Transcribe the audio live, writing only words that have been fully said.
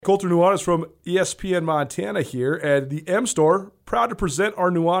Colter Nuanez from ESPN Montana here, and the M Store, proud to present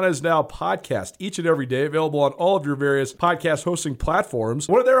our Nuanez Now podcast each and every day, available on all of your various podcast hosting platforms.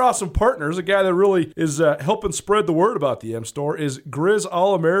 One of their awesome partners, a guy that really is helping spread the word about the M Store, is Grizz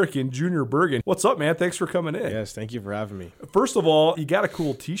All-American Junior Bergen. What's up, man? Thanks for coming in. Yes, thank you for having me. First of all, you got a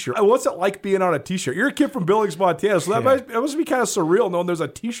cool t-shirt. What's it like being on a t-shirt? You're a kid from Billings, Montana, so that must be kind of surreal knowing there's a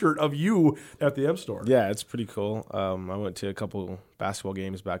t-shirt of you at the M Store. Yeah, it's pretty cool. I went to a couple basketball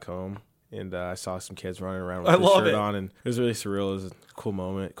games back home, and I saw some kids running around with the shirt on, and it was really surreal. It was a cool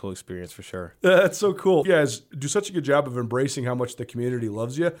moment, cool experience for sure. That's so cool. You guys do such a good job of embracing how much the community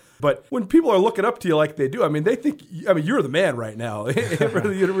loves you. But when people are looking up to you like they do, they think, you're the man right now for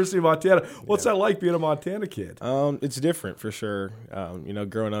the University of Montana. What's that like being a Montana kid? It's different for sure.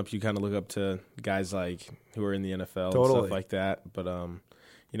 Growing up, you kind of look up to guys like who are in the NFL and stuff like that. But,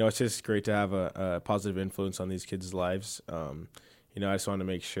 it's just great to have a positive influence on these kids' lives. I just want to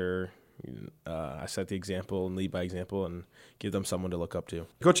make sure I set the example and lead by example and give them someone to look up to.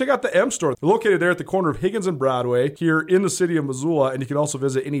 Go check out the M Store. They're located there at the corner of Higgins and Broadway here in the city of Missoula, and you can also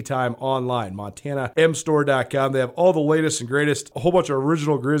visit anytime online, montanamstore.com. They have all the latest and greatest, a whole bunch of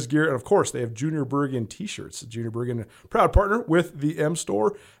original Grizz gear, and of course, they have Junior Bergen t-shirts. Junior Bergen, proud partner with the M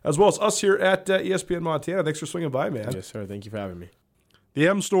Store, as well as us here at ESPN Montana. Thanks for swinging by, man. Yes, sir. Thank you for having me. The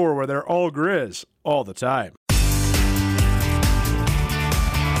M Store, where they're all Grizz all the time.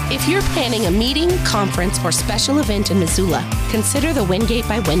 If you're planning a meeting, conference, or special event in Missoula, consider the Wingate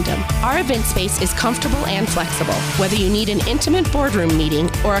by Wyndham. Our event space is comfortable and flexible. Whether you need an intimate boardroom meeting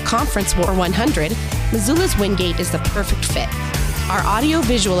or a conference for 100, Missoula's Wingate is the perfect fit. Our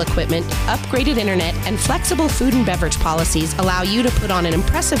audio-visual equipment, upgraded internet, and flexible food and beverage policies allow you to put on an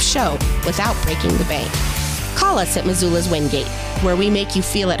impressive show without breaking the bank. Call us at Missoula's Wingate, where we make you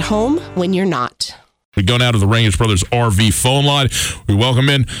feel at home when you're not. We go now to the Rangers Brothers RV phone line. We welcome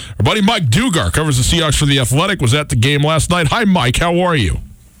in our buddy Mike Dugar, covers the Seahawks for The Athletic, was at the game last night. Hi, Mike. How are you?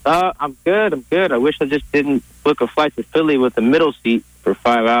 I'm good. I wish I just didn't book a flight to Philly with a middle seat for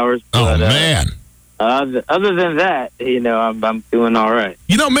 5 hours. Man. Other than that, I'm doing all right.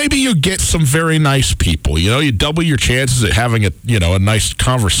 Maybe you get some very nice people. You double your chances at having a nice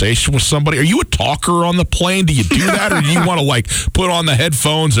conversation with somebody. Are you a talker on the plane? Do you do that, or do you want to put on the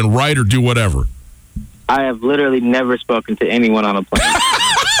headphones and write or do whatever? I have literally never spoken to anyone on a plane.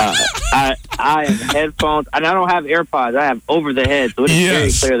 I have headphones, and I don't have AirPods. I have over-the-head, so it is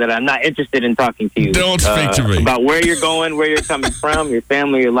very clear that I'm not interested in talking to you. Don't speak to me. About where you're going, where you're coming from, your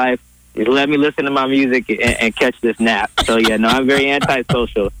family, your life. You let me listen to my music and catch this nap. So, I'm very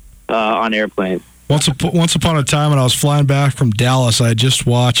antisocial on airplanes. Once upon a time when I was flying back from Dallas, I had just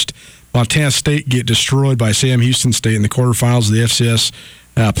watched Montana State get destroyed by Sam Houston State in the quarterfinals of the FCS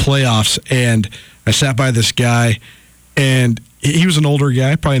playoffs, and I sat by this guy, and he was an older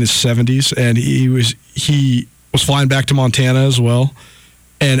guy, probably in his 70s, and he was flying back to Montana as well.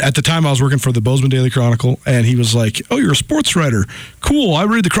 And at the time, I was working for the Bozeman Daily Chronicle, and he was like, "Oh, you're a sports writer. Cool. I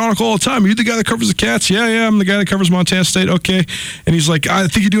read the Chronicle all the time. Are you the guy that covers the Cats?" Yeah, I'm the guy that covers Montana State. Okay. And he's like, "I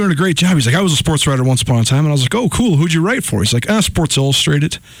think you're doing a great job." He's like, "I was a sports writer once upon a time." And I was like, "Oh, cool. Who'd you write for?" He's like, Sports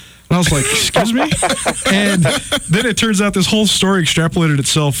Illustrated. And I was like, "Excuse me?" And then it turns out this whole story extrapolated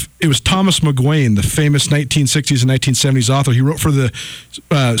itself. It was Thomas McGuane, the famous 1960s and 1970s author. He wrote for the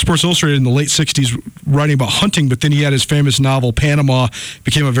Sports Illustrated in the late 60s, writing about hunting, but then he had his famous novel, Panama,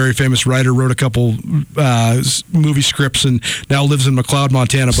 became a very famous writer, wrote a couple movie scripts, and now lives in McLeod,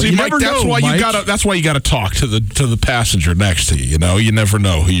 Montana. But see, Mike, that's why you got to talk to the passenger next to you. You never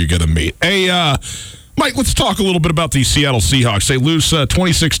know who you're going to meet. Hey, Mike, let's talk a little bit about the Seattle Seahawks. They lose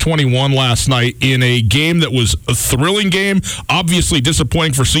 26-21 last night in a game that was a thrilling game, obviously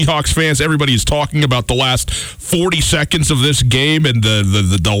disappointing for Seahawks fans. Everybody is talking about the last 40 seconds of this game and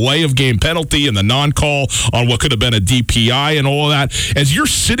the delay of game penalty and the non-call on what could have been a DPI and all of that. As you're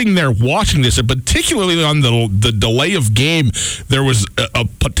sitting there watching this, and particularly on the delay of game, there was a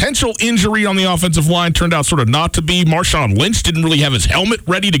potential injury on the offensive line, turned out sort of not to be. Marshawn Lynch didn't really have his helmet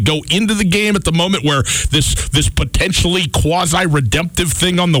ready to go into the game at the moment where this potentially quasi-redemptive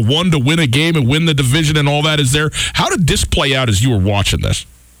thing on the one to win a game and win the division and all that is there. How did this play out as you were watching this?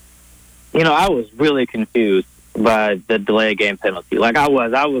 I was really confused by the delay of game penalty. I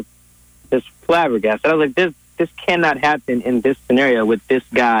was just flabbergasted. I was like, this cannot happen in this scenario with this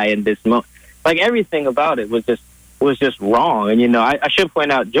guy in this moment. Everything about it was just wrong. And I should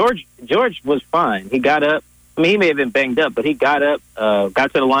point out, George was fine. He got up. He may have been banged up, but he got up,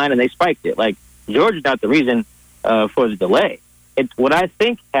 got to the line, and they spiked it. George is not the reason for the delay. It's what I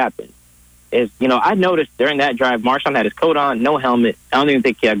think happened is, I noticed during that drive, Marshawn had his coat on, no helmet. I don't even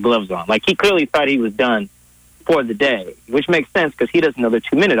think he had gloves on. He clearly thought he was done for the day, which makes sense because he doesn't know the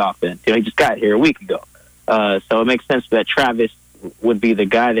 2-minute offense. He just got here a week ago. So it makes sense that Travis would be the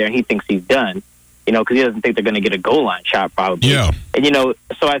guy there, and he thinks he's done, because he doesn't think they're going to get a goal line shot probably. Yeah. And,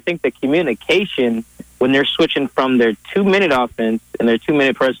 so I think the communication when they're switching from their 2-minute offense and their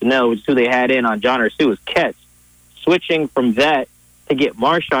 2-minute personnel, which is who they had in on John Ursua, was Ketch, switching from that to get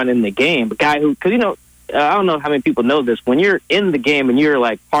Marshawn in the game, a guy who, because, I don't know how many people know this, when you're in the game and you're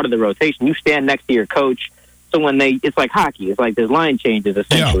like part of the rotation, you stand next to your coach. So when it's like hockey, it's like there's line changes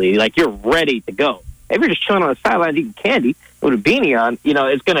essentially. Yeah. Like you're ready to go. If you're just chilling on the sidelines eating candy with a beanie on,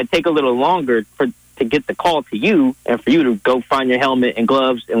 it's going to take a little longer to get the call to you and for you to go find your helmet and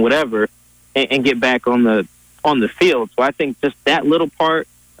gloves and whatever and get back on the field. So I think just that little part,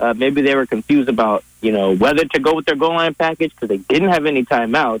 maybe they were confused about whether to go with their goal line package because they didn't have any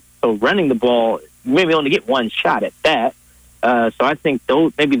timeouts. So running the ball, maybe only get one shot at that. So I think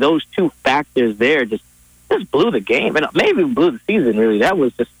those two factors there just blew the game and maybe blew the season. Really, that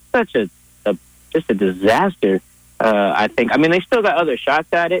was just such a disaster. I think. I mean, they still got other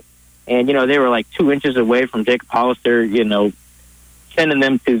shots at it, and they were like 2 inches away from Jacob Hollister. Sending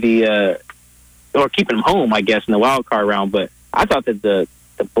them to the or keeping them home, I guess, in the wild card round. But I thought that the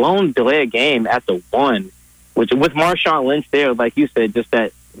blown delay of game at the 1, which with Marshawn Lynch there, like you said, just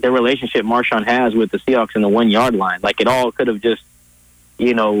that the relationship Marshawn has with the Seahawks in the 1-yard line, like it all could have just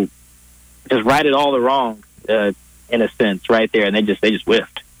righted all the wrongs in a sense right there, and they just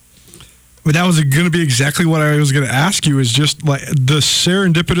whiffed. But that was going to be exactly what I was going to ask you, is just like the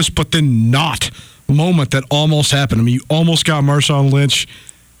serendipitous but then not moment that almost happened. I mean, you almost got Marshawn Lynch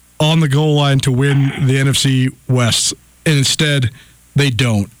on the goal line to win the NFC West, and instead they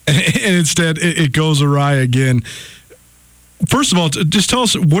don't. And instead it goes awry again. First of all, just tell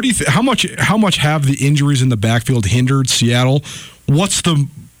us, what do you how much have the injuries in the backfield hindered Seattle? What's the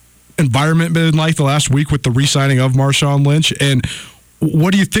environment been like the last week with the re-signing of Marshawn Lynch? And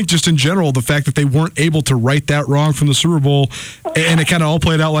what do you think just in general, the fact that they weren't able to right that wrong from the Super Bowl and it kind of all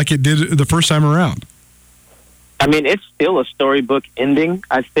played out like it did the first time around? I mean, it's still a storybook ending,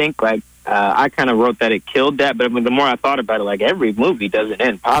 I think. Like, I kind of wrote that it killed that, but I mean, the more I thought about it, like every movie doesn't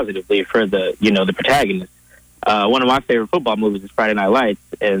end positively for the protagonist. One of my favorite football movies is Friday Night Lights,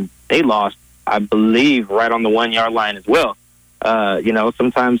 and they lost, I believe, right on the 1-yard line as well.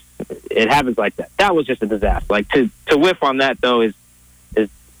 Sometimes it happens like that. That was just a disaster. Like to whiff on that though is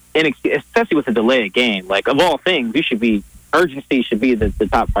especially with the delay of game. Like of all things, urgency should be the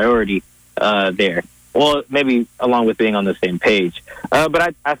top priority there. Well, maybe along with being on the same page.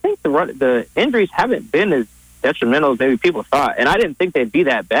 But I think the injuries haven't been as detrimental as maybe people thought, and I didn't think they'd be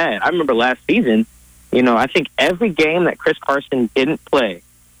that bad. I remember last season, I think every game that Chris Carson didn't play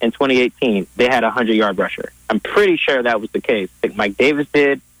in 2018, they had a 100-yard rusher. I'm pretty sure that was the case. I think Mike Davis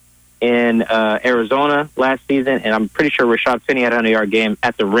did in Arizona last season, and I'm pretty sure Rashad Finney had a 100-yard game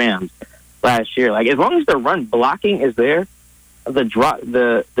at the Rams last year. Like, as long as the run blocking is there,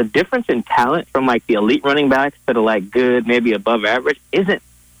 the difference in talent from like the elite running backs to the like good, maybe above average, isn't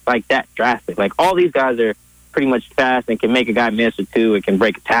like that drastic. Like all these guys are pretty much fast and can make a guy miss or two and can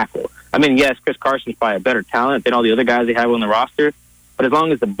break a tackle. I mean, yes, Chris Carson's probably a better talent than all the other guys they have on the roster, but as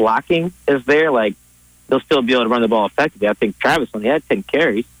long as the blocking is there, like they'll still be able to run the ball effectively. I think Travis only had 10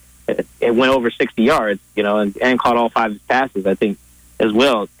 carries. It went over 60 yards, and caught all 5 of his passes, I think, as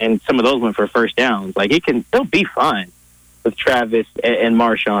well. And some of those went for first downs. Like they'll be fine with Travis and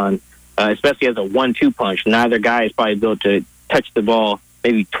Marshawn, especially as a 1-2 punch. Neither guy is probably built to touch the ball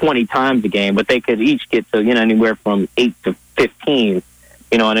maybe 20 times a game, but they could each get to, anywhere from 8 to 15,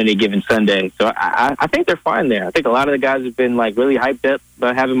 on any given Sunday. So I think they're fine there. I think a lot of the guys have been like really hyped up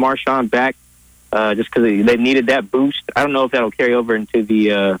about having Marshawn back, just because they needed that boost. I don't know if that'll carry over into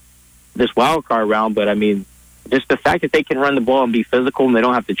this wild card round, but I mean, just the fact that they can run the ball and be physical and they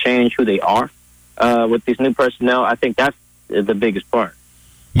don't have to change who they are with these new personnel, I think that's the biggest part.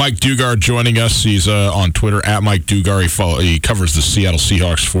 Mike Dugard joining us. He's on Twitter at Mike Dugard. He covers the Seattle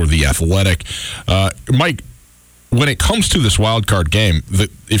Seahawks for The Athletic. Mike, when it comes to this wild card game,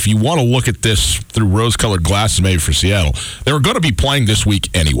 if you want to look at this through rose-colored glasses maybe for Seattle, they were going to be playing this week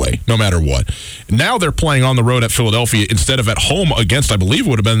anyway, no matter what. Now they're playing on the road at Philadelphia instead of at home against, I believe it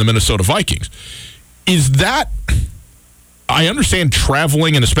would have been the Minnesota Vikings. Is that I understand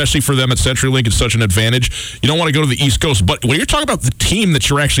traveling, and especially for them at CenturyLink, is such an advantage. You don't want to go to the East Coast, but when you're talking about the team that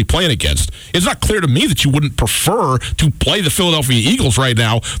you're actually playing against, it's not clear to me that you wouldn't prefer to play the Philadelphia Eagles right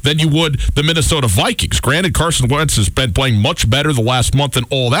now than you would the Minnesota Vikings. Granted, Carson Wentz has been playing much better the last month and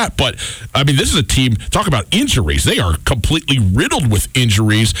all that, but, I mean, this is a team, talk about injuries. They are completely riddled with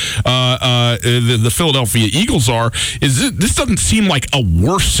injuries. The Philadelphia Eagles are. This doesn't seem like a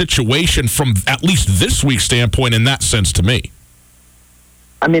worse situation from at least this week's standpoint in that sense to me.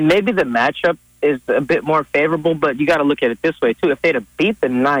 I mean, maybe the matchup is a bit more favorable, but you got to look at it this way, too. If they'd have beat the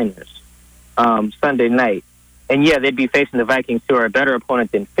Niners Sunday night, and, yeah, they'd be facing the Vikings, who are a better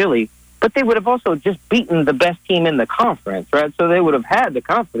opponent than Philly, but they would have also just beaten the best team in the conference, right? So they would have had the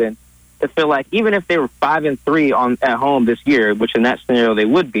confidence to feel like even if they were 5-3 at home this year, which in that scenario they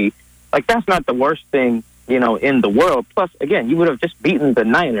would be, like that's not the worst thing, in the world. Plus, again, you would have just beaten the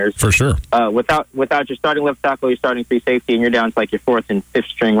Niners for sure without your starting left tackle, your starting free safety, and you're down to like your fourth and fifth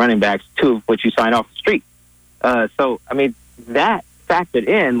string running backs, two of which you signed off the street. So, I mean, that factored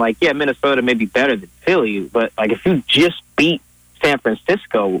in. Like, yeah, Minnesota may be better than Philly, but like if you just beat San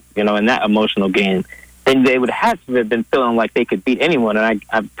Francisco, in that emotional game, then they would have to have been feeling like they could beat anyone, and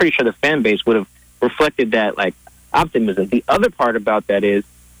I'm pretty sure the fan base would have reflected that like optimism. The other part about that is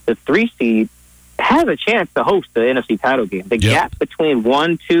the 3 seed has a chance to host the NFC title game. The gap between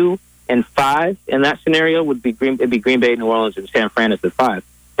 1, 2, and 5 in that scenario would be Green Bay, New Orleans, and San Fran as the 5.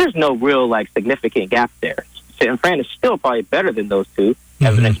 There's no real like significant gap there. San Fran is still probably better than those two,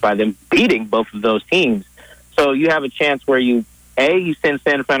 evidenced by them beating both of those teams. So you have a chance where you send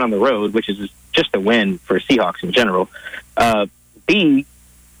San Fran on the road, which is just a win for Seahawks in general. B,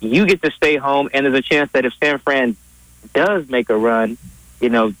 you get to stay home, and there's a chance that if San Fran does make a run,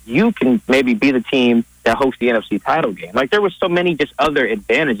 you can maybe be the team that hosts the NFC title game. Like there were so many just other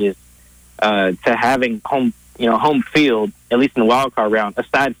advantages to having home field, at least in the wild card round,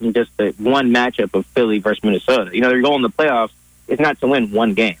 aside from just the one matchup of Philly versus Minnesota. Your goal in the playoffs is not to win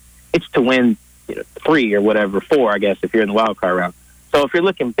one game; it's to win 3 or whatever, 4, I guess, if you're in the wild card round. So if you're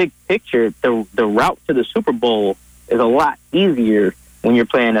looking big picture, the route to the Super Bowl is a lot easier when you're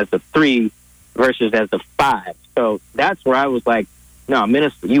playing as a 3 versus as a 5. So that's where I was like, no,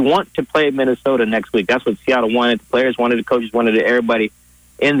 Minnesota, you want to play Minnesota next week. That's what Seattle wanted. The players wanted it, the coaches wanted it, everybody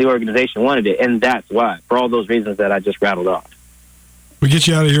in the organization wanted it, and that's why, for all those reasons that I just rattled off. We get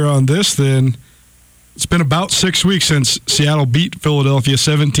you out of here on this then. It's been about 6 weeks since Seattle beat Philadelphia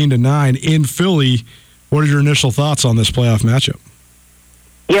 17-9 in Philly. What are your initial thoughts on this playoff matchup?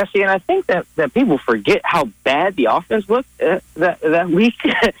 Yeah, see, and I think that people forget how bad the offense looked that week.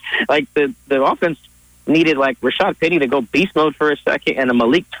 Like, the offense needed, like, Rashad Penny to go beast mode for a second and a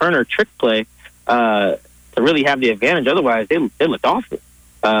Malik Turner trick play to really have the advantage. Otherwise, they looked awful.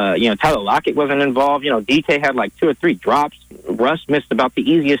 Tyler Lockett wasn't involved. DK had, like, 2 or 3 drops. Russ missed about the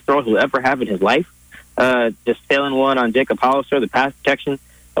easiest throw he'll ever have in his life. Just sailing one on Jacob Hollister, the pass protection.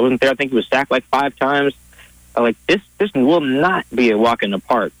 I wasn't there. I think he was sacked like 5 times. Like this will not be a walk in the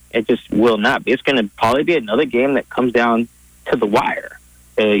park. It just will not be. It's going to probably be another game that comes down to the wire.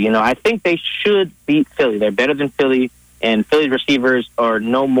 I think they should beat Philly. They're better than Philly, and Philly's receivers are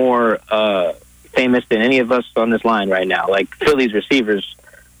no more famous than any of us on this line right now. Like Philly's receivers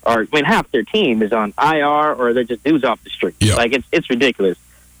half their team is on IR or they're just dudes off the street. Yep. Like it's ridiculous.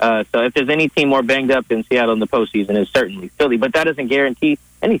 So if there's any team more banged up than Seattle in the postseason, it's certainly Philly. But that doesn't guarantee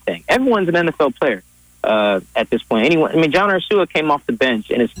anything. Everyone's an NFL player at this point. John Ursua came off the bench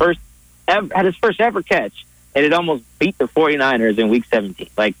and had his first ever catch, and it almost beat the 49ers in Week 17.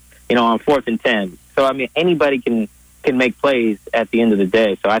 Like on 4th and 10. So anybody can make plays at the end of the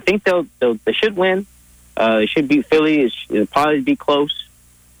day. So I think they should win. They should beat Philly. It'll probably be close.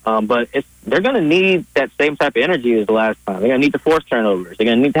 But they're going to need that same type of energy as the last time. They're going to need to force turnovers. They're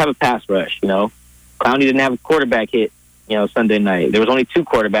going to need to have a pass rush. Clowney didn't have a quarterback hit, Sunday night. There was only 2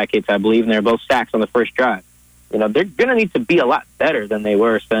 quarterback hits, I believe, and they were both sacks on the first drive. They're going to need to be a lot better than they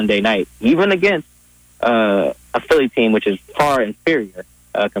were Sunday night, even against a Philly team, which is far inferior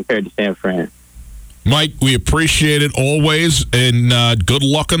compared to San Fran. Mike, we appreciate it always, and good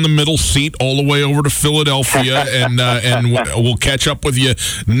luck on the middle seat all the way over to Philadelphia, and we'll catch up with you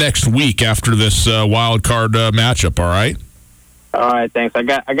next week after this wild card matchup. All right. All right, thanks. I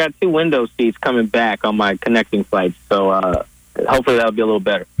got 2 window seats coming back on my connecting flights, so hopefully that'll be a little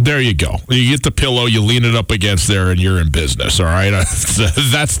better. There you go. You get the pillow, you lean it up against there, and you're in business. All right,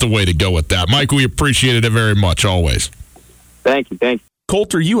 that's the way to go with that. Mike, we appreciate it very much always. Thank you.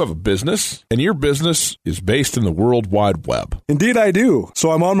 Coulter, you have a business, and your business is based in the World Wide Web. Indeed, I do.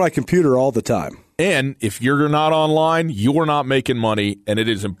 So I'm on my computer all the time. And if you're not online, you are not making money, and it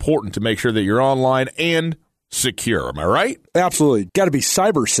is important to make sure that you're online and secure. Am I right? Absolutely. Got to be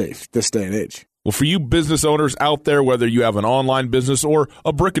cyber safe this day and age. Well, for you business owners out there, whether you have an online business or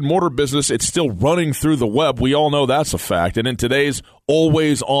a brick-and-mortar business, it's still running through the web. We all know that's a fact. And in today's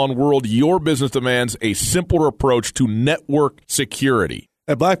always-on world, your business demands a simpler approach to network security.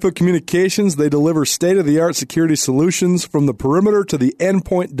 At Blackfoot Communications, they deliver state-of-the-art security solutions from the perimeter to the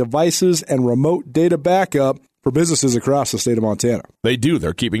endpoint devices and remote data backup for businesses across the state of Montana. They do.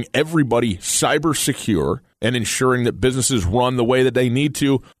 They're keeping everybody cyber secure and ensuring that businesses run the way that they need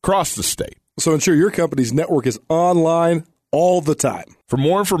to across the state. So ensure your company's network is online all the time. For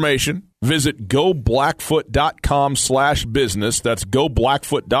more information, visit goblackfoot.com/business. That's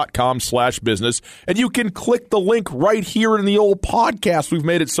goblackfoot.com/business. And you can click the link right here in the old podcast. We've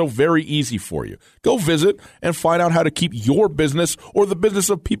made it so very easy for you. Go visit and find out how to keep your business or the business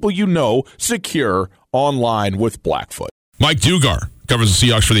of people you know secure online with Blackfoot. Mike Dugar covers the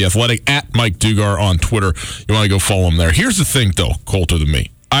Seahawks for The Athletic, at Mike Dugar on Twitter. You want to go follow him there. Here's the thing, though, colder than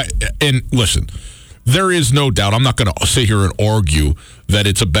me. And listen, there is no doubt, I'm not going to sit here and argue that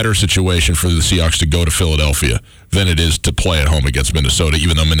it's a better situation for the Seahawks to go to Philadelphia than it is to play at home against Minnesota,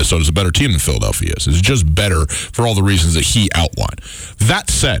 even though Minnesota's a better team than Philadelphia is. It's just better for all the reasons that he outlined. That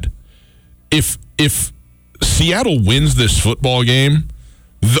said, if Seattle wins this football game,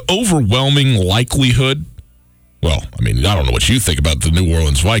 the overwhelming likelihood, well, I mean, I don't know what you think about the New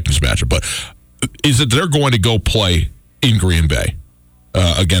Orleans Vikings matchup, but is that they're going to go play in Green Bay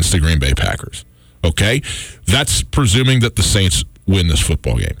against the Green Bay Packers. Okay? That's presuming that the Saints win this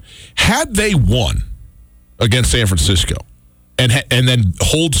football game. Had they won against San Francisco and then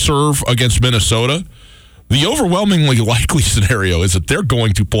hold serve against Minnesota, the overwhelmingly likely scenario is that they're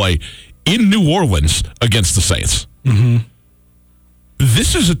going to play in New Orleans against the Saints. Mm-hmm.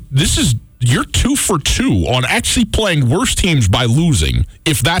 This is you're 2 for 2 on actually playing worse teams by losing.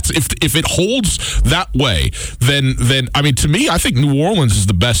 If it holds that way, then I mean, to me, I think New Orleans is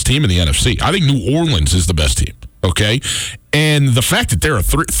the best team in the NFC. I think New Orleans is the best team. Okay, and the fact that they're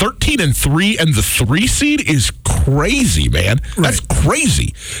 13-3 and the 3 seed is crazy, man. Right. That's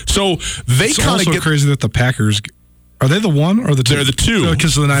crazy. So they kind of get crazy that the Packers are they the 1 or the 2? They're the 2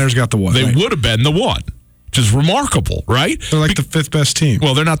 because the Niners got the 1. They would have been the 1. Which is remarkable, right? They're like the 5th best team.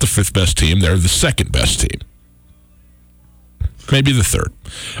 Well, they're not the 5th best team. They're the 2nd best team. Maybe the 3rd.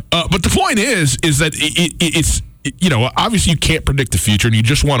 But the point is that it's, you know, obviously you can't predict the future, and you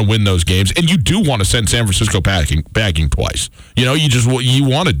just want to win those games, and you do want to send San Francisco packing twice. You know, you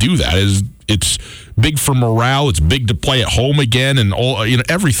want to do that. It's big for morale. It's big to play at home again, and all, you know,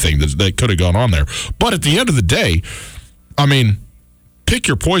 everything that could have gone on there. But at the end of the day, I mean, pick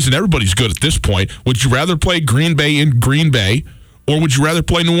your poison. Everybody's good at this point. Would you rather play Green Bay in Green Bay, or would you rather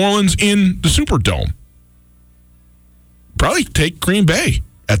play New Orleans in the Superdome? Probably take Green Bay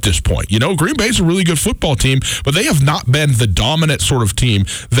at this point. You know, Green Bay's a really good football team, but they have not been the dominant sort of team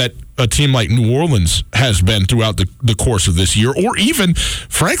that a team like New Orleans has been throughout the course of this year, or even,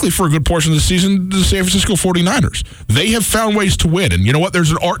 frankly, for a good portion of the season, the San Francisco 49ers. They have found ways to win, and you know what? There's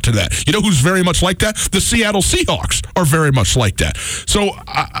an art to that. You know who's very much like that? The Seattle Seahawks are very much like that. So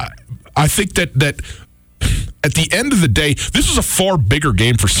I think that at the end of the day, this is a far bigger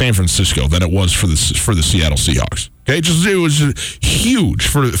game for San Francisco than it was for the Seattle Seahawks. Okay, it was huge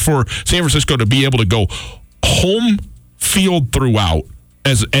for San Francisco to be able to go home field throughout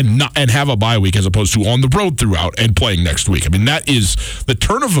and have a bye week as opposed to on the road throughout and playing next week. I mean, that is the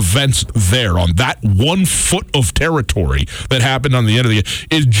turn of events there on that 1 foot of territory that happened on the end of the year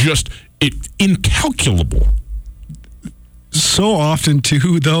is just incalculable. So often,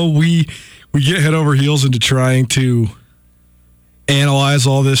 too, though, we get head over heels into trying to analyze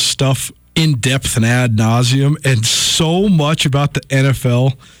all this stuff in depth and ad nauseum, and so much about the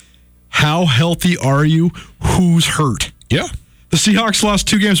NFL. How healthy are you? Who's hurt? Yeah. The Seahawks lost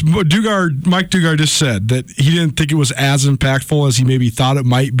 2 games. Mike Dugar just said that he didn't think it was as impactful as he maybe thought it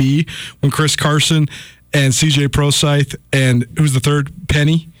might be when Chris Carson and CJ Prosise and who's the third?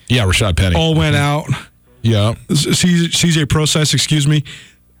 Penny? Yeah, Rashad Penny. All went out. Yeah. CJ Prosise, excuse me.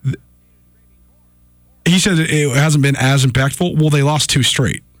 He said it hasn't been as impactful. Well, they lost 2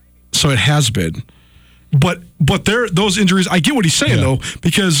 straight. So it has been. But those injuries, I get what he's saying, though,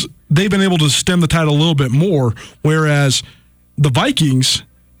 because they've been able to stem the tide a little bit more, whereas the Vikings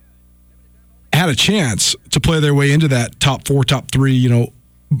had a chance to play their way into that top 4, top 3, you know,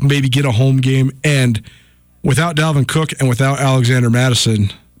 maybe get a home game. And without Dalvin Cook and without Alexander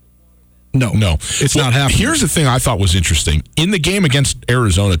Mattison, no, it's not happening. Here's the thing I thought was interesting. In the game against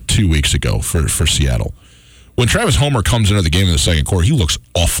Arizona 2 weeks ago for Seattle, when Travis Homer comes into the game in the second quarter, he looks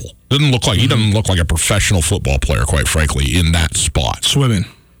awful. He doesn't look like a professional football player, quite frankly, in that spot. Swimming.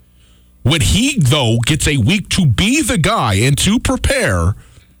 When he, though, gets a week to be the guy and to prepare,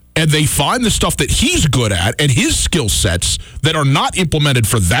 and they find the stuff that he's good at and his skill sets that are not implemented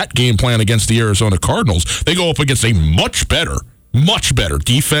for that game plan against the Arizona Cardinals, they go up against a much better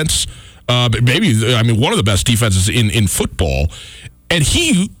defense. Maybe, I mean, one of the best defenses in football. And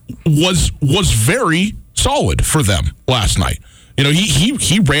he was very solid for them last night. You know,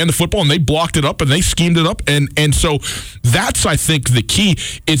 he ran the football and they blocked it up and they schemed it up. And so that's, I think, the key.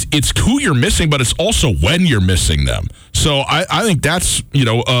 It's who you're missing, but it's also when you're missing them. So I think that's, you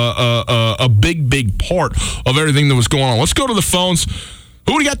know, a big part of everything that was going on. Let's go to the phones.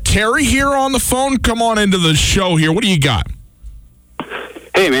 Who do we got? Terry here on the phone. Come on into the show here. What do you got?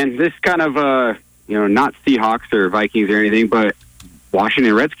 Hey, man, this kind of, not Seahawks or Vikings or anything, but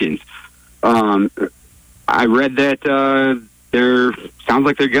Washington Redskins. I read that sounds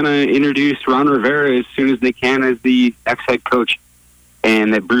like they're going to introduce Ron Rivera as soon as they can as the next head coach,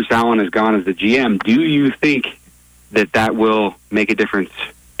 and that Bruce Allen is gone as the GM. Do you think that will make a difference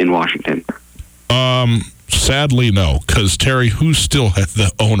in Washington? Sadly, no, because, Terry, who's still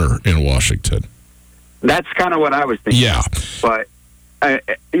the owner in Washington? That's kind of what I was thinking. Yeah. But,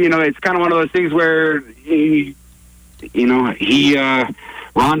 it's kind of one of those things where,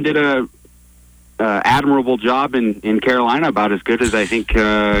 Ron did a admirable job in Carolina, about as good as I think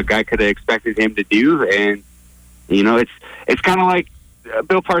a guy could have expected him to do. And, it's kind of like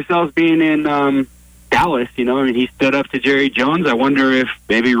Bill Parcells being in Dallas, and he stood up to Jerry Jones. I wonder if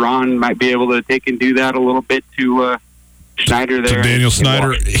maybe Ron might be able to take and do that a little bit to Schneider there. To Daniel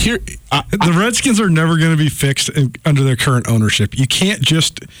Snyder. Here, the Redskins are never going to be fixed under their current ownership. You can't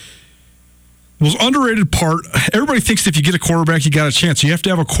just... The most underrated part, everybody thinks if you get a quarterback, you got a chance. You have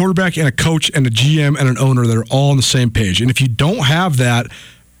to have a quarterback and a coach and a GM and an owner that are all on the same page. And if you don't have that,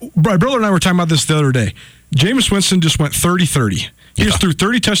 my brother and I were talking about this the other day. Jameis Winston just went 30-30. He just threw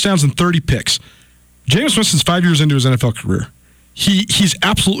 30 touchdowns and 30 picks. Jameis Winston's 5 years into his NFL career. He's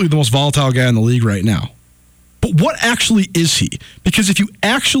absolutely the most volatile guy in the league right now. But what actually is he? Because if you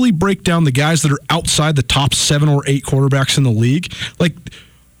actually break down the guys that are outside the top 7 or 8 quarterbacks in the league, like...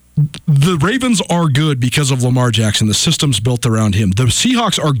 The Ravens are good because of Lamar Jackson. The system's built around him. The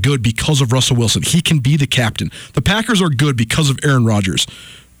Seahawks are good because of Russell Wilson. He can be the captain. The Packers are good because of Aaron Rodgers.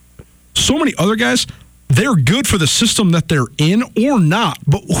 So many other guys, they're good for the system that they're in or not,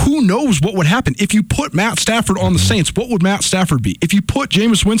 but who knows what would happen. If you put Matt Stafford on the Saints, what would Matt Stafford be? If you put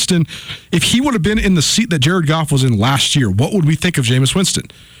Jameis Winston, if he would have been in the seat that Jared Goff was in last year, what would we think of Jameis Winston?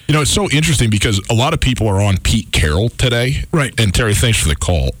 You know, it's so interesting because a lot of people are on Pete Carroll today. Right. And Terry, thanks for the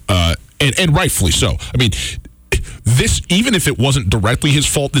call. And rightfully so. I mean, this, even if it wasn't directly his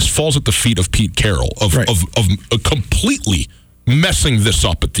fault, this falls at the feet of Pete Carroll of completely messing this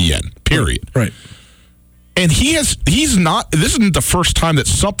up at the end, period. Right. And this isn't the first time that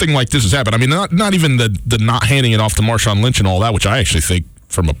something like this has happened. I mean, not even the not handing it off to Marshawn Lynch and all that, which I actually think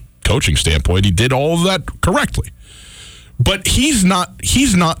from a coaching standpoint, he did all of that correctly. But he's not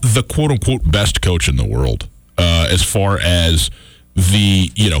the quote-unquote best coach in the world as far as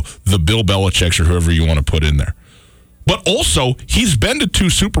the Bill Belichick or whoever you want to put in there. But also, he's been to 2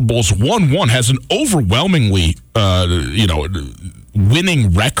 Super Bowls, won one, has an overwhelmingly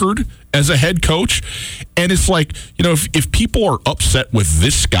winning record as a head coach. And it's like, if people are upset with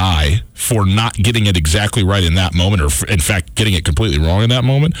this guy for not getting it exactly right in that moment, or in fact getting it completely wrong in that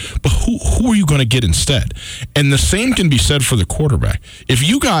moment, but who are you going to get instead? And the same can be said for the quarterback. If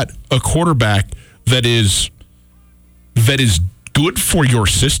you got a quarterback that is good for your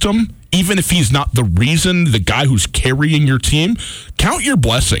system, even if he's not the guy who's carrying your team, count your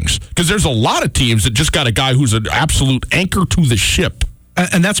blessings. Because there's a lot of teams that just got a guy who's an absolute anchor to the ship.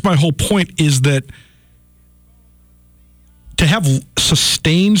 And that's my whole point, is that to have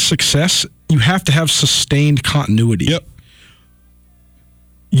sustained success, you have to have sustained continuity. Yep.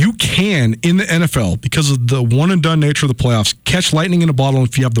 You can, in the NFL, because of the one-and-done nature of the playoffs, catch lightning in a bottle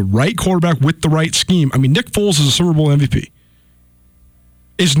if you have the right quarterback with the right scheme. I mean, Nick Foles is a Super Bowl MVP.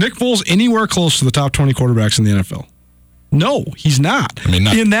 Is Nick Foles anywhere close to the top 20 quarterbacks in the NFL? No, he's not. I mean,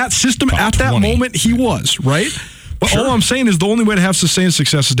 not in that system, at that 20. moment, he was, right? But Sure. all I'm saying is the only way to have sustained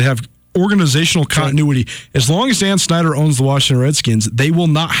success is to have organizational continuity. As long as Dan Snyder owns the Washington Redskins, they will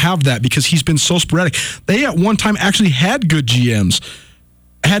not have that because he's been so sporadic. They at one time actually had good GMs,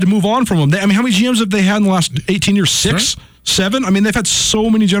 had to move on from them. How many GMs have they had in the last 18 years? 6? Right. 7? I mean, they've had so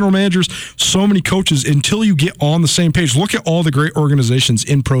many general managers, so many coaches until you get on the same page. Look at all the great organizations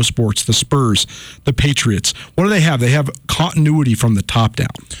in pro sports, the Spurs, the Patriots. What do they have? They have continuity from the top down.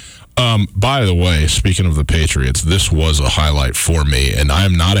 By the way, speaking of the Patriots, this was a highlight for me, and I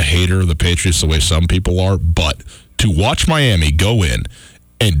am not a hater of the Patriots the way some people are, but to watch Miami go in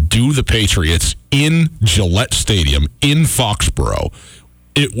and do the Patriots in Gillette Stadium in Foxborough,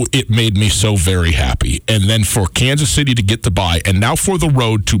 it made me so very happy. And then for Kansas City to get the bye, and now for the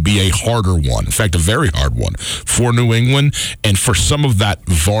road to be a harder one, in fact, a very hard one for New England, and for some of that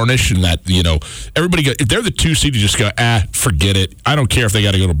varnish and that, everybody, if they're the 2 seed, you just go, forget it. I don't care if they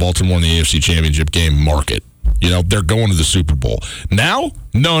got to go to Baltimore in the AFC Championship game, mark it. They're going to the Super Bowl. Now,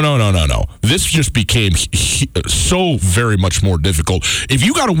 no. This just became so very much more difficult. If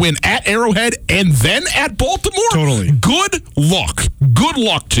you got to win at Arrowhead and then at Baltimore, totally. Good luck. Good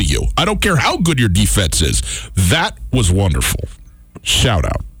luck to you. I don't care how good your defense is. That was wonderful. Shout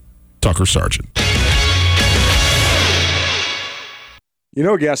out, Tucker Sargent.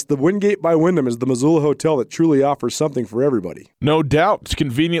 Guest, the Wingate by Wyndham is the Missoula hotel that truly offers something for everybody. No doubt. It's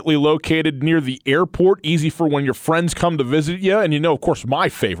conveniently located near the airport, easy for when your friends come to visit you, and of course, my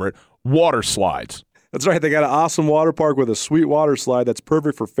favorite, water slides. That's right. They got an awesome water park with a sweet water slide that's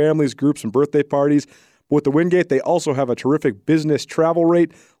perfect for families, groups, and birthday parties. But with the Wingate, they also have a terrific business travel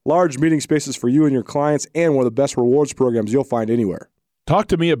rate, large meeting spaces for you and your clients, and one of the best rewards programs you'll find anywhere. Talk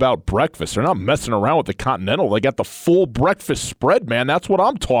to me about breakfast. They're not messing around with the Continental. They got the full breakfast spread, man. That's what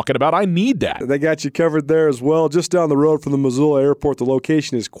I'm talking about. I need that. They got you covered there as well. Just down the road from the Missoula Airport, the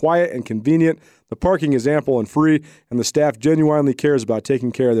location is quiet and convenient. The parking is ample and free, and the staff genuinely cares about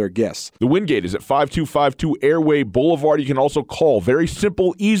taking care of their guests. The Wingate is at 5252 Airway Boulevard. You can also call. Very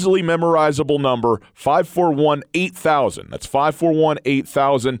simple, easily memorizable number, 541-8000. That's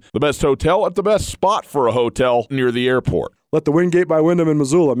 541-8000. The best hotel at the best spot for a hotel near the airport. Let the Wingate by Wyndham in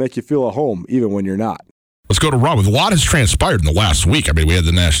Missoula make you feel at home, even when you're not. Let's go to Rob. A lot has transpired in the last week. I mean, we had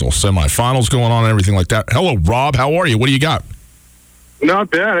the national semifinals going on and everything like that. Hello, Rob. How are you? What do you got?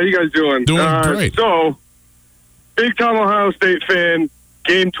 Not bad. How you guys doing? Doing great. So, big-time Ohio State fan.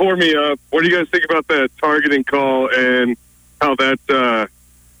 Game tore me up. What do you guys think about that targeting call and how that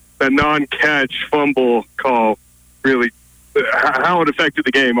non-catch fumble call really, how it affected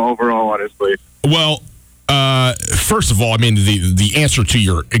the game overall, honestly? Well, first of all, I mean, the answer to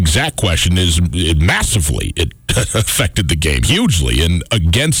your exact question is massively. It affected the game hugely and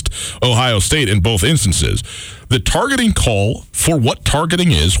against Ohio State in both instances. The targeting call for what targeting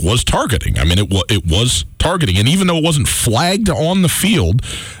was targeting. I mean, it was targeting, and even though it wasn't flagged on the field,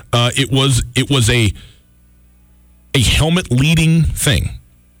 it was a helmet leading thing.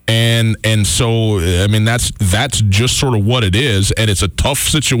 And so, I mean, that's just sort of what it is, and it's a tough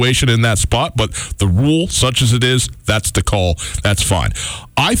situation in that spot, but the rule, such as it is, that's the call. That's fine.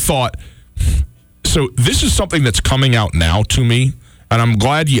 I thought, so this is something that's coming out now to me, and I'm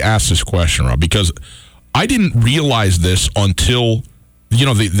glad you asked this question, Rob, because I didn't realize this until,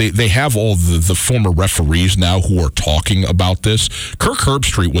 they have all the former referees now who are talking about this. Kirk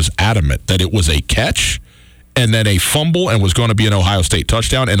Herbstreit was adamant that it was a catch and then a fumble and was going to be an Ohio State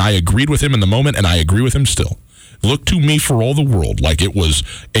touchdown, and I agreed with him in the moment, and I agree with him still. Looked to me for all the world like it was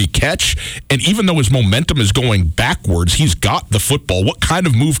a catch, and even though his momentum is going backwards, he's got the football. What kind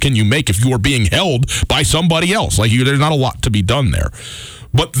of move can you make if you are being held by somebody else? There's not a lot to be done there.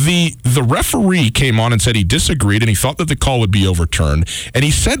 But the referee came on and said he disagreed, and he thought that the call would be overturned. And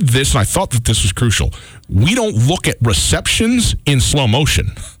he said this, and I thought that this was crucial. We don't look at receptions in slow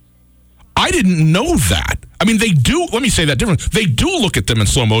motion. I didn't know that. I mean, they do. Let me say that differently. They do look at them in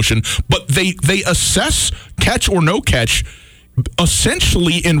slow motion, but they assess catch or no catch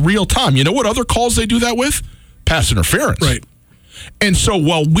essentially in real time. You know what other calls they do that with? Pass interference. Right. And so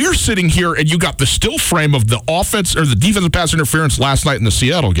while we're sitting here and you got the still frame of the offense or the defensive pass interference last night in the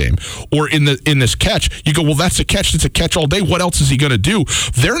Seattle game or in this catch, you go, well, that's a catch. It's a catch all day. What else is he going to do?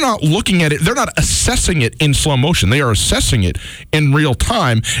 They're not looking at it. They're not assessing it in slow motion. They are assessing it in real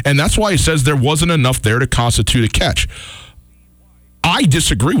time. And that's why he says there wasn't enough there to constitute a catch. I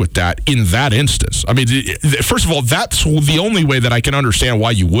disagree with that in that instance. I mean, first of all, that's the only way that I can understand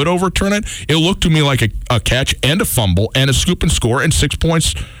why you would overturn it. It looked to me like a catch and a fumble and a scoop and score and 6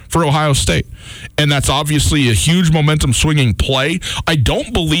 points for Ohio State. And that's obviously a huge momentum swinging play. I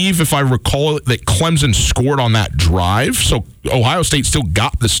don't believe, if I recall, that Clemson scored on that drive. So Ohio State still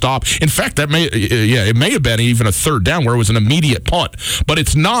got the stop. In fact, it may have been even a third down where it was an immediate punt. But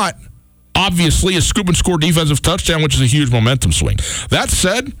it's not obviously a scoop and score defensive touchdown, which is a huge momentum swing. That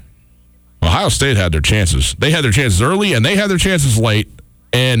said, Ohio State had their chances. They had their chances early, and they had their chances late.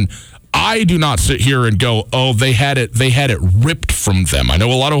 And I do not sit here and go, oh, they had it ripped from them. I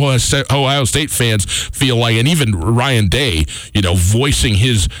know a lot of Ohio State fans feel like, and even Ryan Day, voicing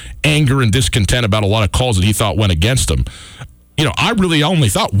his anger and discontent about a lot of calls that he thought went against him. I really only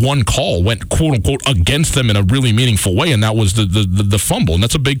thought one call went, quote unquote, against them in a really meaningful way, and that was the fumble. And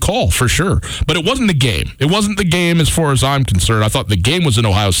that's a big call for sure. But it wasn't the game. It wasn't the game as far as I'm concerned. I thought the game was in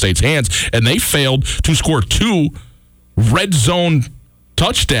Ohio State's hands, and they failed to score 2 red zone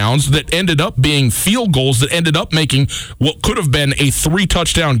touchdowns that ended up being field goals that ended up making what could have been a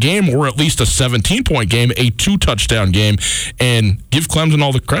 3-touchdown game or at least a 17-point game, a 2-touchdown game. And give Clemson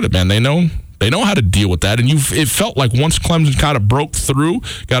all the credit, man. They know how to deal with that, and it felt like once Clemson kind of broke through,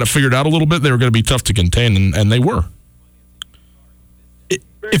 got it figured out a little bit, they were going to be tough to contain, and they were.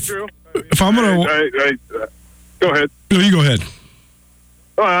 If I'm going to... Go ahead. No, you go ahead.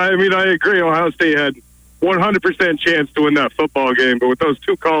 I agree. Ohio State had 100% chance to win that football game, but with those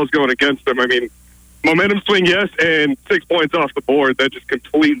 2 calls going against them, momentum swing, yes, and 6 points off the board, that just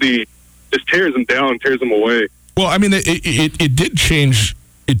completely just tears them down, tears them away. Well, it did change...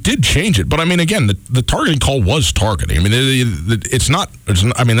 It did change it, but again, the targeting call was targeting. It's not.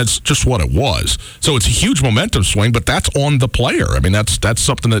 That's just what it was. So it's a huge momentum swing, but that's on the player. That's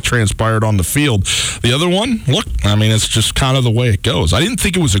something that transpired on the field. The other one, look, it's just kind of the way it goes. I didn't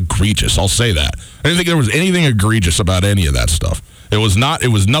think it was egregious. I'll say that. I didn't think there was anything egregious about any of that stuff. It was not. It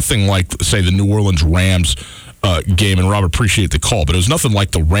was nothing like, say, the New Orleans Rams game. And Rob, appreciate the call, but it was nothing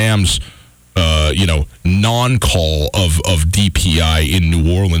like the Rams. Non-call of DPI in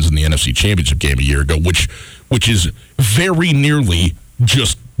New Orleans in the NFC Championship game a year ago, which is very nearly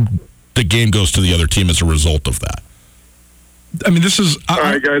just the game goes to the other team as a result of that. This is... All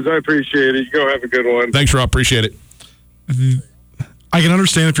right, guys, I appreciate it. You go have a good one. Thanks, Rob. Appreciate it. I can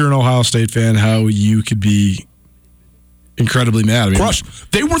understand if you're an Ohio State fan how you could be incredibly mad.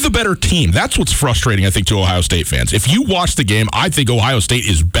 Crushed. They were the better team. That's what's frustrating, I think, to Ohio State fans. If you watch the game, I think Ohio State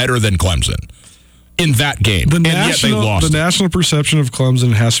is better than Clemson in that game. Yet they lost. The national perception of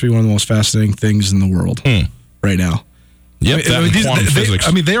Clemson has to be one of the most fascinating things in the world right now. Yep, they're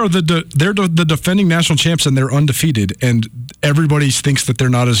the defending national champs and they're undefeated, and everybody thinks that they're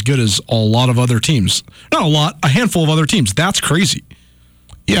not as good as a lot of other teams. Not a lot, a handful of other teams. That's crazy.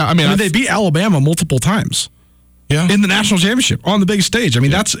 Yeah, they beat Alabama multiple times. Yeah. In the national championship, on the big stage.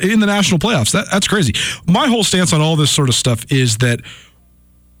 That's in the national playoffs. That's crazy. My whole stance on all this sort of stuff is that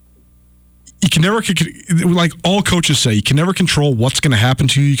you can never, like all coaches say, you can never control what's going to happen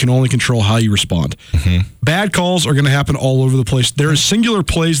to you. You can only control how you respond. Mm-hmm. Bad calls are going to happen all over the place. There are singular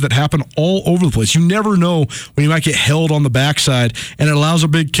plays that happen all over the place. You never know when you might get held on the backside, and it allows a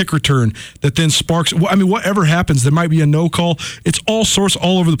big kick return that then sparks. Whatever happens, there might be a no call. It's all sorts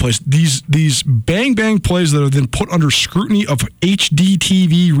all over the place. These bang bang plays that are then put under scrutiny of HD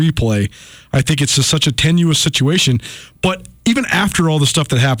TV replay. I think it's just such a tenuous situation. But even after all the stuff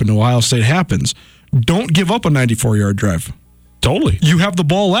that happened to Ohio State happens, don't give up a 94-yard drive. Totally. You have the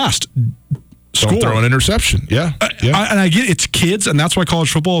ball last. Score. Don't throw an interception. Yeah. I get it's kids, and that's why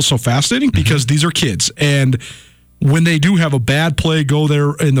college football is so fascinating, because these are kids. And when they do have a bad play go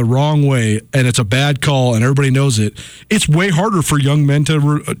there in the wrong way, and it's a bad call, and everybody knows it, it's way harder for young men to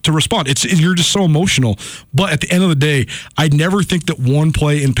respond. You're just so emotional. But at the end of the day, I never think that one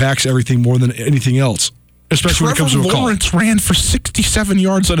play impacts everything more than anything else. Especially when it comes to a call. Lawrence ran for 67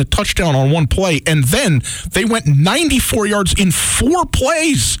 yards and a touchdown on one play, and then they went 94 yards in 4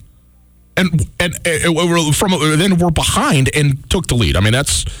 plays, and then we're behind and took the lead.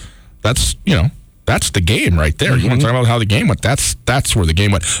 That's the game right there. You want to talk about how the game went? That's where the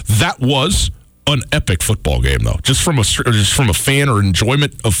game went. That was an epic football game, though. Just from a fan or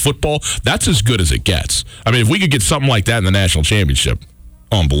enjoyment of football, that's as good as it gets. If we could get something like that in the national championship,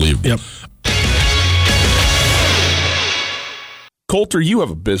 unbelievable. Yep. Coulter, you have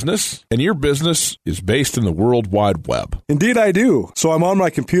a business, and your business is based in the World Wide Web. Indeed, I do. So I'm on my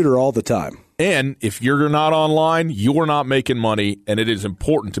computer all the time. And if you're not online, you're not making money, and it is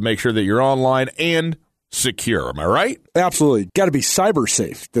important to make sure that you're online and secure. Am I right? Absolutely. Got to be cyber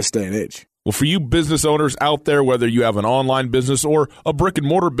safe this day and age. Well, for you business owners out there, whether you have an online business or a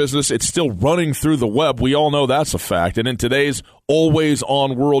brick-and-mortar business, it's still running through the web. We all know that's a fact. And in today's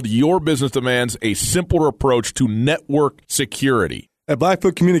always-on world, your business demands a simpler approach to network security. At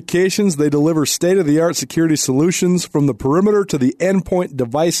Blackfoot Communications, they deliver state-of-the-art security solutions from the perimeter to the endpoint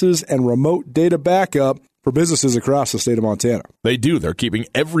devices and remote data backup for businesses across the state of Montana. They do. They're keeping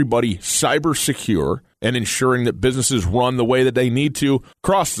everybody cyber secure and ensuring that businesses run the way that they need to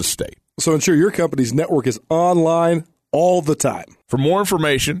across the state. So ensure your company's network is online all the time. For more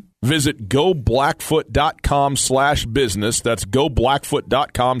information, visit goblackfoot.com/business. That's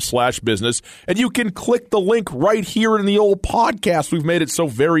goblackfoot.com/business. And you can click the link right here in the old podcast. We've made it so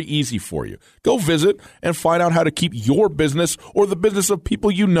very easy for you. Go visit and find out how to keep your business or the business of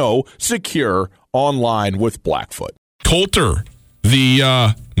people you know secure online with Blackfoot. Coulter,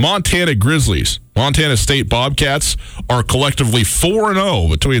 the Montana Grizzlies, Montana State Bobcats are collectively 4-0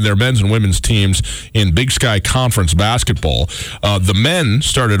 between their men's and women's teams in Big Sky Conference basketball. The men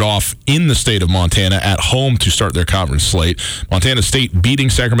started off in the state of Montana at home to start their conference slate. Montana State beating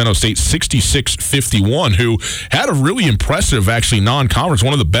Sacramento State 66-51, who had a really impressive, actually, non-conference,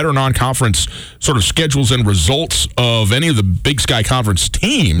 one of the better non-conference sort of schedules and results of any of the Big Sky Conference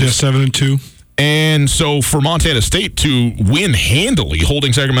teams. Yeah, 7-2. And so for Montana State to win handily,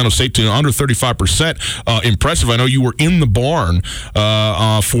 holding Sacramento State to under 35%, impressive. I know you were in the barn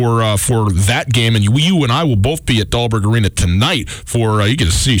for that game, and you and I will both be at Dahlberg Arena tonight for you get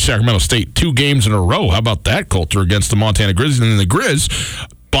to see Sacramento State 2 games in a row. How about that, Coulter, against the Montana Grizzlies? And then the Grizz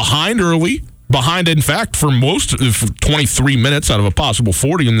behind early. Behind, in fact, for 23 minutes out of a possible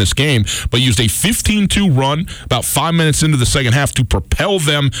 40 in this game, but used a 15-2 run about 5 minutes into the second half to propel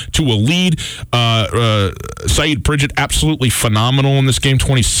them to a lead. Saeed Pridgett, absolutely phenomenal in this game,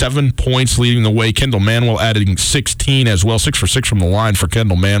 27 points leading the way. Kendall Manuel adding 16 as well, 6 for 6 from the line for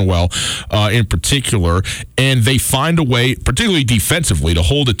Kendall Manuel in particular. And they find a way, particularly defensively, to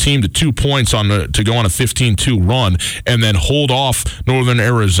hold a team to 2 points to go on a 15-2 run and then hold off Northern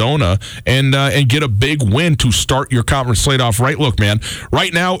Arizona and get a big win to start your conference slate off right. Look, man,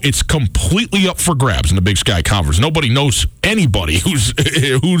 right now it's completely up for grabs in the Big Sky Conference. Nobody knows anybody who's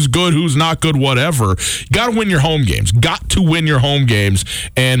good, who's not good, whatever. You got to win your home games. Got to win your home games.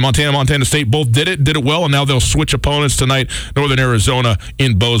 And Montana State both did it well, and now they'll switch opponents tonight. Northern Arizona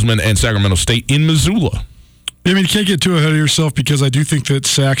in Bozeman and Sacramento State in Missoula. I mean, you can't get too ahead of yourself because I do think that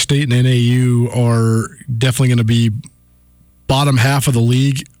Sac State and NAU are definitely going to be bottom half of the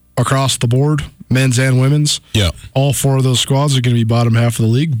league across the board, men's and women's. Yeah. All 4 of those squads are going to be bottom half of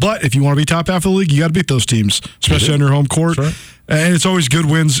the league. But if you want to be top half of the league, you got to beat those teams, especially on your home court. Sure. And it's always good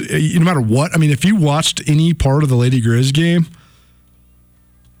wins, no matter what. I mean, if you watched any part of the Lady Grizz game,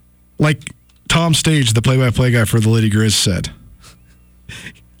 like Tom Stage, the play-by-play guy for the Lady Grizz, said,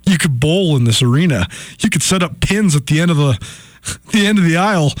 you could bowl in this arena. You could set up pins at the end of the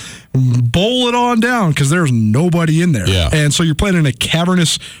aisle, bowl it on down because there's nobody in there. Yeah. And so you're playing in a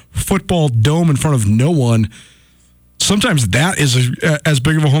cavernous football dome in front of no one. Sometimes that is as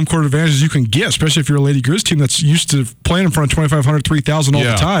big of a home court advantage as you can get, especially if you're a Lady Grizz team that's used to playing in front of 2,500, 3,000 all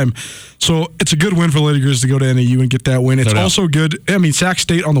the time. So it's a good win for Lady Grizz to go to NAU and get that win. It's also good. I mean, Sac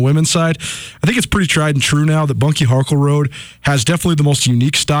State on the women's side, I think it's pretty tried and true now that Bunky Harkleroad has definitely the most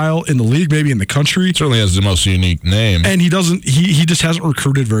unique style in the league, maybe in the country. Certainly has the most unique name. And he just hasn't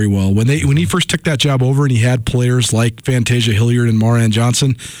recruited very well. When he first took that job over and he had players like Fantasia Hilliard and Marianne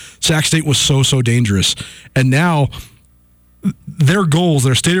Johnson, Sac State was so dangerous. And now their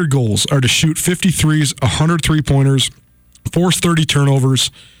stated goals are to shoot 53s, 100 three-pointers, force 30 turnovers,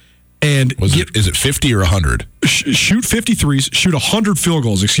 and is it 50 or 100? Shoot 53s, shoot 100 field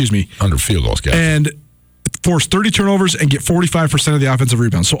goals, 100 field goals, guys. And force 30 turnovers and get 45% of the offensive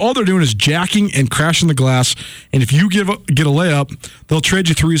rebounds. So all they're doing is jacking and crashing the glass, and if you get a layup, they'll trade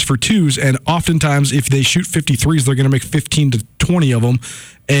you 3s for 2s, and oftentimes if they shoot 53s, they're going to make 15 to 20 of them,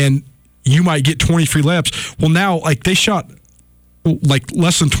 and you might get 20 free layups. Well, now, like, they shot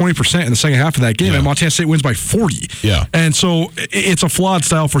less than 20% in the second half of that game, and Montana State wins by 40. Yeah. And so it's a flawed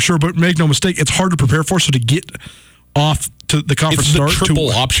style for sure, but make no mistake, it's hard to prepare for, so to get off to the conference it's start. It's the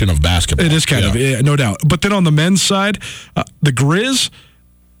triple option of basketball. It is kind of, no doubt. But then on the men's side, the Grizz,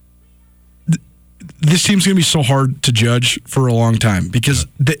 this team's going to be so hard to judge for a long time because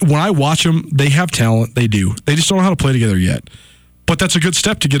when I watch them, they have talent. They do. They just don't know how to play together yet. But that's a good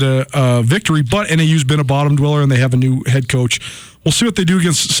step to get a victory. But NAU's been a bottom dweller, and they have a new head coach. We'll see what they do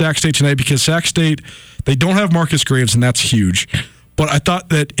against Sac State tonight because Sac State, they don't have Marcus Graves, and that's huge. But I thought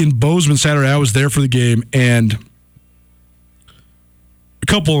that in Bozeman Saturday, I was there for the game, and a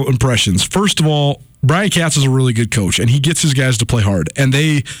couple of impressions. First of all, Brian Katz is a really good coach, and he gets his guys to play hard. And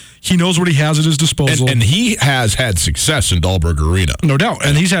he knows what he has at his disposal. And he has had success in Dahlberg Arena. No doubt.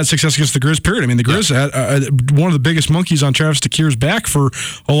 And he's had success against the Grizz, period. I mean, the Grizz had one of the biggest monkeys on Travis DeCuire's back for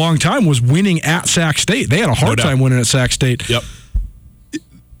a long time was winning at Sac State. They had a hard time winning at Sac State. Yep.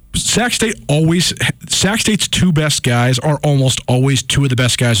 Sac State's 2 best guys are almost always 2 of the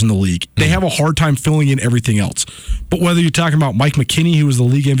best guys in the league. They have a hard time filling in everything else. But whether you're talking about Mike McKinney, who was the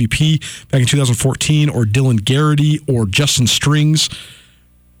league MVP back in 2014, or Dylan Garrity, or Justin Strings,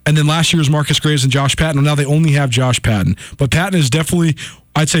 and then last year's Marcus Graves and Josh Patton, and now they only have Josh Patton. But Patton is definitely,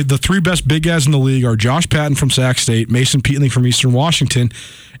 I'd say the 3 best big guys in the league are Josh Patton from Sac State, Mason Peatley from Eastern Washington,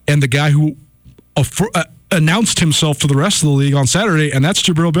 and the guy who announced himself to the rest of the league on Saturday, and that's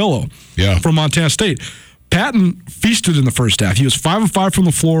Jabril Bello from Montana State. Patton feasted in the first half. He was 5 of 5 from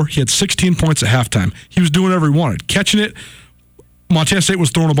the floor. He had 16 points at halftime. He was doing whatever he wanted, catching it. Montana State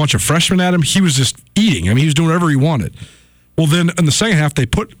was throwing a bunch of freshmen at him. He was just eating. I mean, he was doing whatever he wanted. Well, then in the second half, they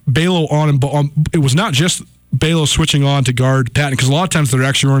put Balo on him. But it was not just Balo switching on to guard Patton, because a lot of times they're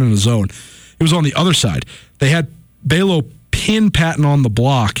actually running a zone. It was on the other side. They had Balo pin Patton on the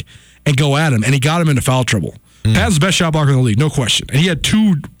block and go at him, and he got him into foul trouble. Patton's the best shot blocker in the league, no question. And he had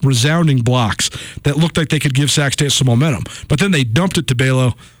 2 resounding blocks that looked like they could give Sac State some momentum. But then they dumped it to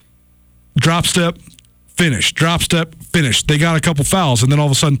Balo. Drop step, finish. Drop step, finish. They got a couple fouls, and then all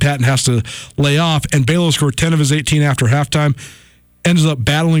of a sudden Patton has to lay off, and Balo scored 10 of his 18 after halftime. Ends up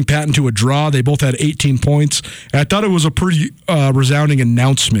battling Patton to a draw. They both had 18 points. And I thought it was a pretty resounding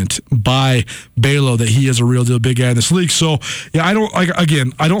announcement by Balo that he is a real deal big guy in this league. So, yeah, I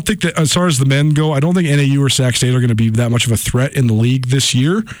don't think that as far as the men go, I don't think NAU or Sac State are going to be that much of a threat in the league this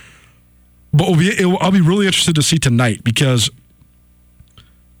year. But I'll be really interested to see tonight, because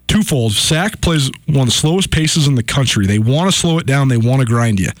twofold. Sac plays one of the slowest paces in the country. They want to slow it down. They want to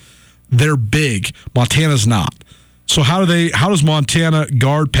grind you. They're big. Montana's not. So how does Montana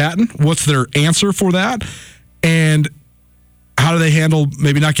guard Patton? What's their answer for that? And how do they handle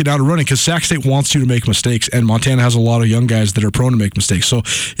maybe not getting out of running? Because Sac State wants you to make mistakes, and Montana has a lot of young guys that are prone to make mistakes. So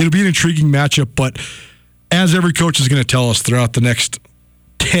it'll be an intriguing matchup, but as every coach is going to tell us throughout the next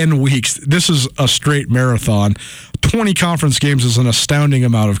 10 weeks, this is a straight marathon. 20 conference games is an astounding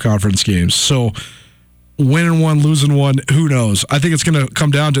amount of conference games. So winning one, losing one, who knows? I think it's going to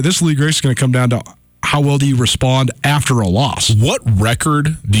come down to, this league race is going to come down to how well do you respond after a loss? What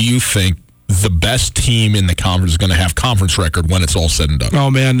record do you think the best team in the conference is going to have conference record when it's all said and done? Oh,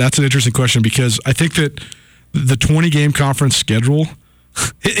 man, that's an interesting question, because I think that the 20-game conference schedule,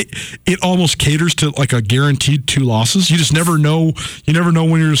 it almost caters to like a guaranteed 2 losses. You just never know. You never know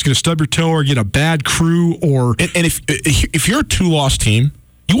when you're just going to stub your toe or get a bad crew. And if you're a 2-loss team,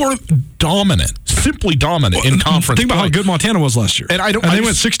 you are dominant, simply dominant in conference. Think about how good Montana was last year. And they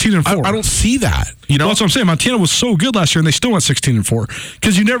went 16-4. I don't see that. Well, that's what I'm saying. Montana was so good last year, and they still went 16-4.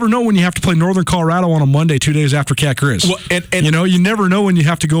 Because you never know when you have to play Northern Colorado on a Monday, 2 days after Cat Grizz. Well, you never know when you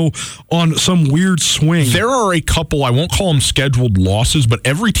have to go on some weird swing. There are a couple, I won't call them scheduled losses, but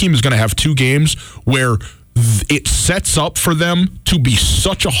every team is going to have 2 games where it sets up for them to be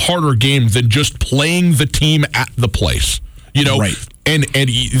such a harder game than just playing the team at the place. Right. And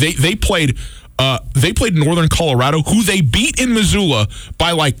they played Northern Colorado, who they beat in Missoula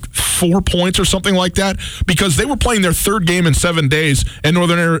by like 4 points or something like that, because they were playing their 3rd game in 7 days, and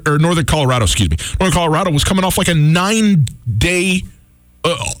Northern Colorado was coming off like a 9-day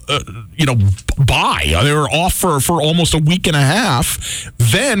bye. They were off for almost a week and a half.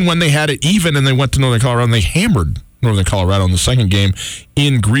 Then when they had it even and they went to Northern Colorado and they hammered Northern Colorado in the second game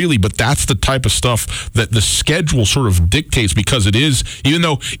in Greeley. But that's the type of stuff that the schedule sort of dictates, because it is, even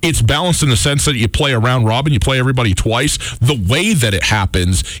though it's balanced in the sense that you play a round robin, you play everybody twice, the way that it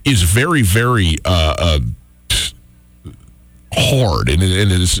happens is very, very hard, and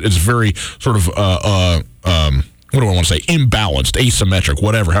it's very sort of what do I want to say? Imbalanced, asymmetric,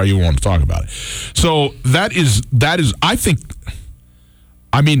 whatever, how you want to talk about it. So that is I think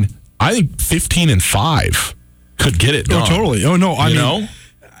 15-5 could get it done. Oh, totally. Oh, no. I mean,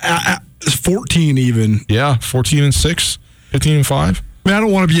 14 even. Yeah, 14-6, 15-5. I mean, I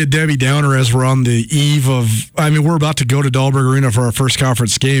don't want to be a Debbie Downer as we're on the eve of, we're about to go to Dahlberg Arena for our first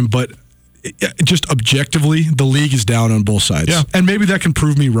conference game, but just objectively, the league is down on both sides. Yeah. And maybe that can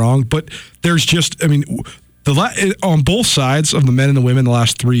prove me wrong, but there's just, on both sides of the men and the women the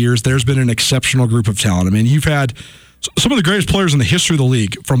last 3 years, there's been an exceptional group of talent. I mean, you've had some of the greatest players in the history of the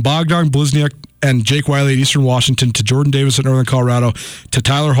league, from Bogdan Blizniak and Jake Wiley at Eastern Washington to Jordan Davis at Northern Colorado to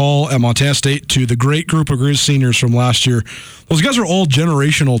Tyler Hall at Montana State to the great group of Grizz seniors from last year. Those guys are all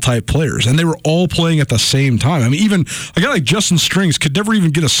generational type players, and they were all playing at the same time. I mean, even a guy like Justin Strings could never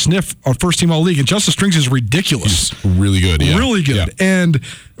even get a sniff on first team all league, and Justin Strings is ridiculous. He's really good, yeah. Really good. Yeah. And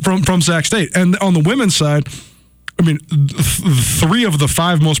from Sac State. And on the women's side, 3 of the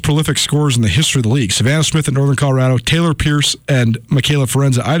 5 most prolific scorers in the history of the league, Savannah Smith at Northern Colorado, Taylor Pierce, and Michaela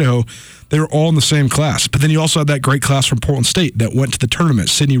Ferenz at Idaho, they were all in the same class. But then you also had that great class from Portland State that went to the tournament,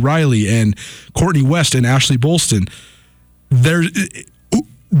 Sydney Riley and Courtney West and Ashley Bolston.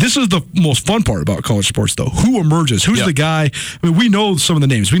 This is the most fun part about college sports, though. Who emerges? Who's the guy? We know some of the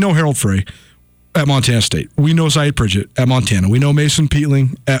names. We know Harold Frey at Montana State. We know Zayed Pridgett at Montana. We know Mason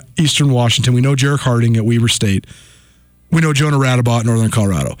Peatling at Eastern Washington. We know Jarek Harding at Weber State. We know Jonah Radabot at Northern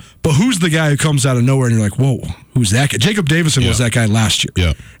Colorado. But who's the guy who comes out of nowhere and you're like, whoa, who's that guy? Jacob Davison was that guy last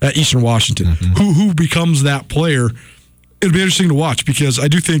year at Eastern Washington. Mm-hmm. Who becomes that player? It'll be interesting to watch, because I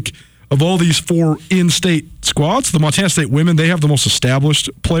do think of all these 4 in-state squads, the Montana State women, they have the most established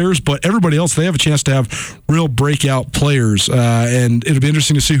players, but everybody else, they have a chance to have real breakout players, and it'll be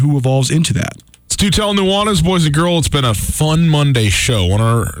interesting to see who evolves into that. It's Tutel Nuanez, boys and girls. It's been a fun Monday show. I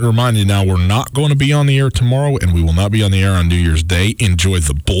want to remind you now, we're not going to be on the air tomorrow, and we will not be on the air on New Year's Day. Enjoy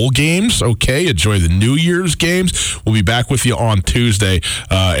the bowl games, okay? Enjoy the New Year's games. We'll be back with you on Tuesday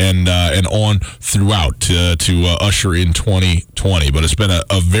and on throughout to usher in 2020. But it's been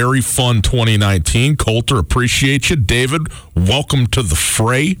a very fun 2019. Coulter, appreciate you. David, welcome to the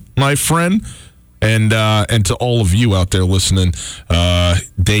fray, my friend. And to all of you out there listening,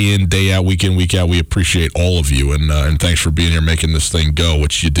 day in, day out, week in, week out, we appreciate all of you, and thanks for being here, making this thing go,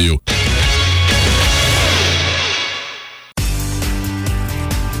 which you do.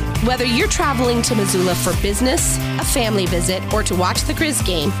 Whether you're traveling to Missoula for business, a family visit, or to watch the Grizz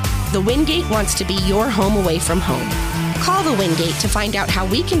game, the Wingate wants to be your home away from home. Call the Wingate to find out how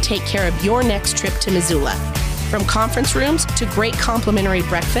we can take care of your next trip to Missoula. From conference rooms to great complimentary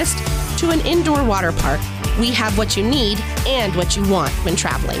breakfast to an indoor water park, we have what you need and what you want when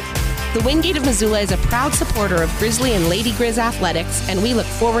traveling. The Wingate of Missoula is a proud supporter of Grizzly and Lady Grizz athletics, and we look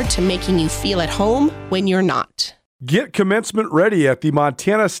forward to making you feel at home when you're not. Get commencement ready at the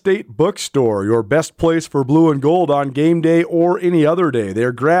Montana State Bookstore, your best place for blue and gold on game day or any other day.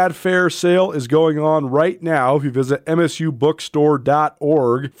 Their grad fair sale is going on right now if you visit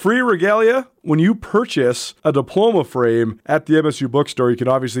msubookstore.org. Free regalia when you purchase a diploma frame at the MSU Bookstore. You can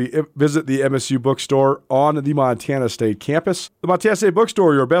obviously visit the MSU Bookstore on the Montana State campus. The Montana State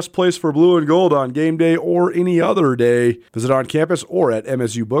Bookstore, your best place for blue and gold on game day or any other day. Visit on campus or at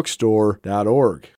msubookstore.org.